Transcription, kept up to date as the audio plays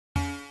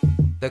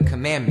the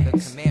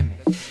commandments.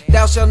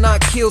 Thou shalt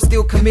not kill,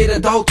 still commit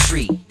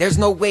adultery. There's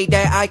no way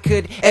that I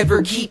could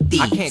ever keep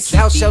these. I can't keep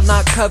thou shalt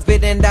not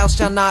covet and thou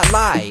shalt not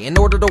lie. In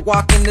order to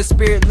walk in the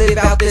spirit, live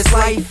out this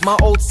life, my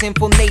old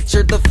sinful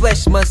nature, the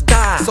flesh must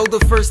die. So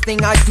the first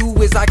thing I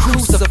do is I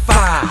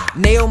crucify,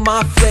 nail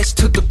my flesh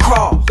to the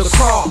cross.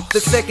 The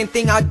second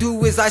thing I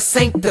do is I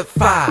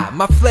sanctify.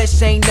 My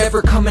flesh ain't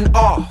never coming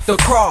off the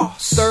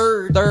cross.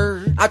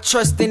 Third, I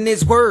trust in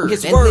His word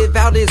and live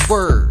out His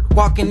word.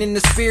 Walking in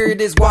the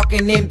spirit is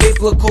walking in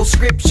biblical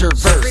scripture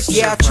verse.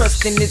 Yeah, I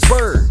trust in His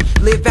word,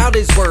 live out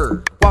His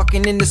word.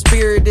 Walking in the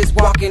spirit is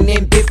walking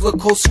in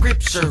biblical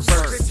scripture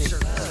verse.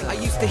 I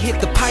used to hit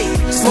the pipe,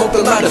 smoke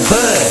a lot of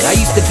bud. I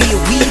used to be a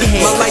weed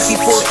head. My life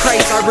before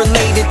Christ, I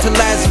related to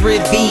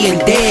Lazarus being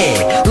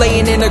dead,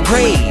 laying in a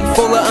grave,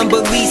 full of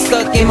unbelief,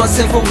 stuck in my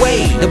sinful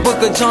way. The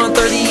book of John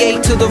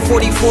 38 to the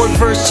 44th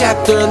verse,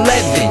 chapter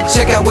 11.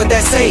 Check out what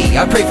that say.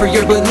 I pray for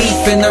your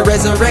belief in the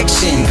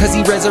resurrection, cause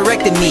He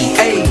resurrected me.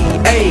 Ayy,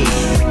 ayy.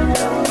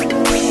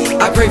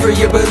 I pray for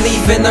your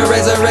belief in the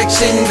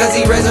resurrection, cause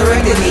He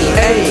resurrected me.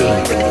 Ayy.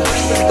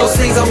 Those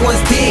things I once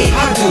did,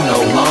 I do no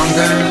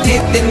longer.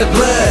 Dipped in the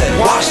blood,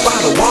 washed by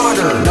the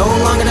water. No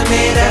longer the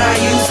man that I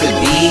used to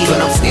be,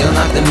 but I'm still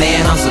not the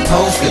man I'm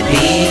supposed to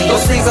be.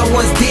 Those things I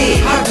once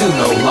did, I do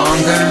no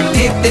longer.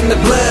 Dipped in the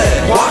blood,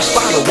 washed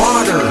by the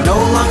water. No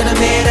longer the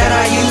man that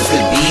I used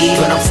to be,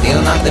 but I'm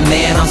still not the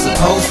man I'm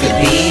supposed to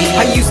be.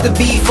 I used to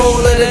be full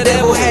of the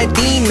devil, had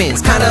demons,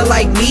 kinda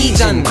like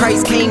Legion.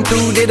 Christ came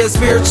through, did a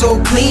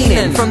spiritual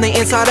cleaning from the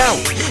inside out.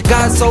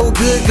 God's so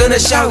good, gonna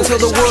shout, tell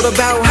the world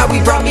about how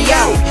He brought me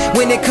out.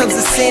 When it comes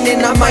to sinning,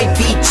 I might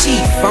be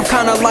chief. I'm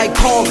kinda like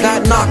Paul,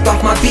 got knocked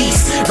off my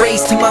beast,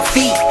 raised to my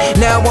feet.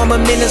 Now I'm a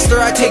minister,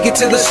 I take it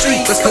to the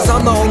streets. Cause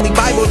I'm the only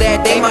Bible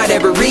that they might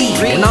ever read,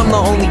 and I'm the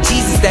only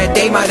Jesus that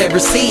they might ever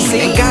see.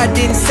 And God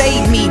didn't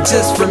save me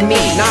just for me,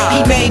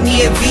 He made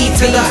me a V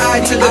to the I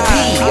to the P,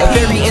 a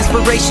very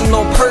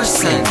inspirational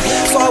person.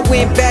 So I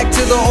went back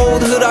to the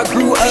old hood, I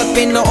grew up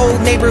in the old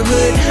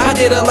neighborhood. I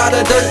did a lot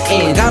of dirt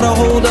and got a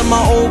hold of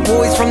my old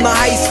boys from the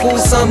high school.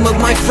 Some of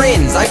my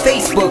friends, I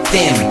Facebooked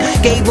them,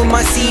 gave them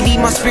my CD,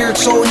 my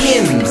spiritual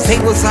hymns. They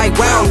was like,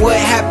 wow, what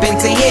happened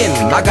to him?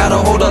 I got a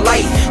hold of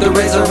life, the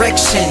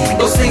resurrection.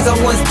 Those things I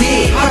once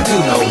did, I do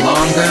no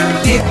longer.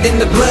 Dipped in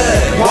the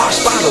blood,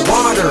 washed by the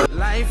water.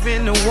 Life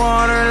in the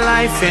water,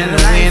 life in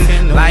the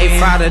wind,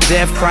 life out of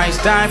death,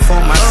 Christ died for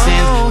my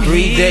sins.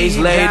 3 days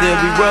later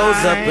we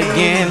rose up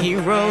again. He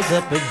rose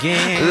up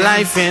again.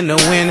 Life in the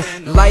wind,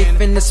 life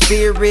in the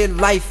spirit,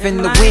 life in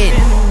the wind.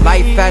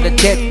 Life out of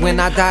death when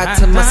I died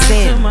to my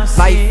sin.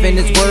 Life in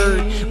His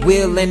word,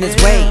 will in His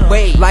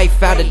way.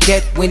 Life out of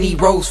death when He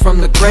rose from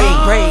the grave.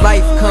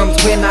 Life comes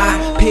when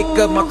I pick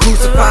up my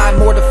crucified,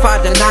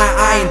 mortify, deny,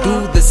 I and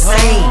do the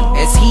same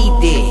as He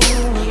did.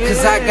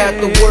 Cause I got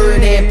the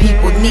word and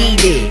people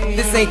need it.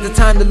 This ain't the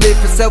time to live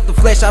for self, the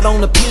flesh, I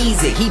don't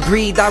appease it. He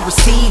breathed, I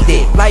received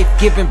it.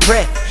 Life-giving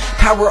breath,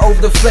 power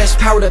over the flesh,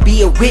 power to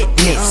be a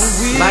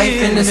witness. Life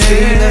in the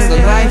spirit, that's the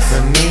life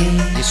for me.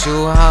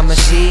 Yeshua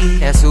HaMashiach,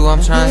 that's who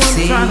I'm trying to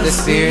see. The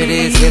spirit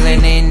is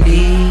willing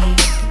indeed,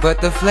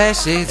 but the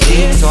flesh is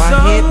weak. So I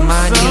hit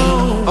my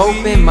knee,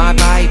 open my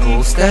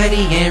Bible,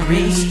 study and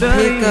read,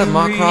 pick up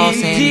my cross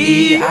and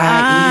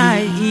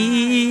D-I-E.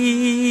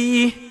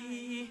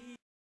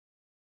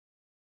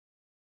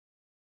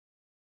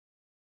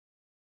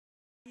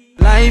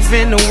 Life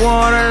in the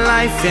water,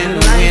 life in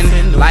the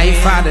wind,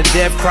 life out of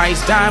death,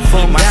 Christ died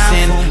for my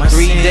sin.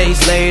 3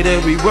 days later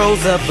we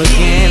rose up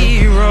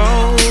again.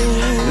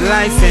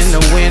 Life in the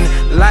wind,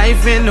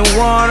 life in the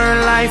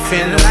water, life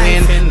in the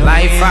wind,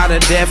 life out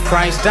of death,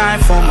 Christ died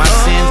for my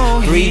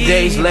sins. 3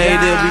 days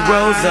later we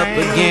rose up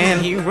again.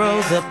 He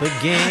rose up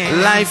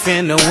again. Life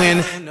in the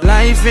wind,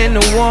 life in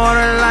the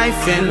water,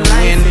 life in the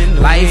wind,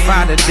 life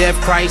out of death,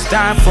 Christ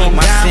died for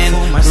my sin.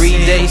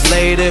 3 days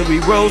later we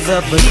rose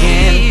up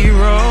again.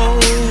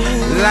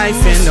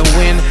 Life in the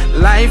wind,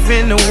 life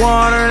in the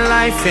water,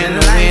 life in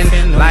the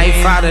wind,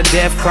 life out of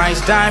death,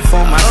 Christ died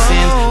for my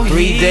sins.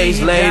 3 days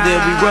later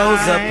we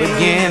rose up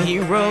again. He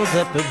rose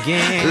up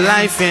again.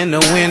 Life in the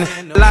wind,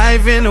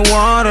 life in the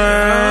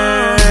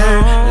water,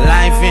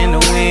 life in the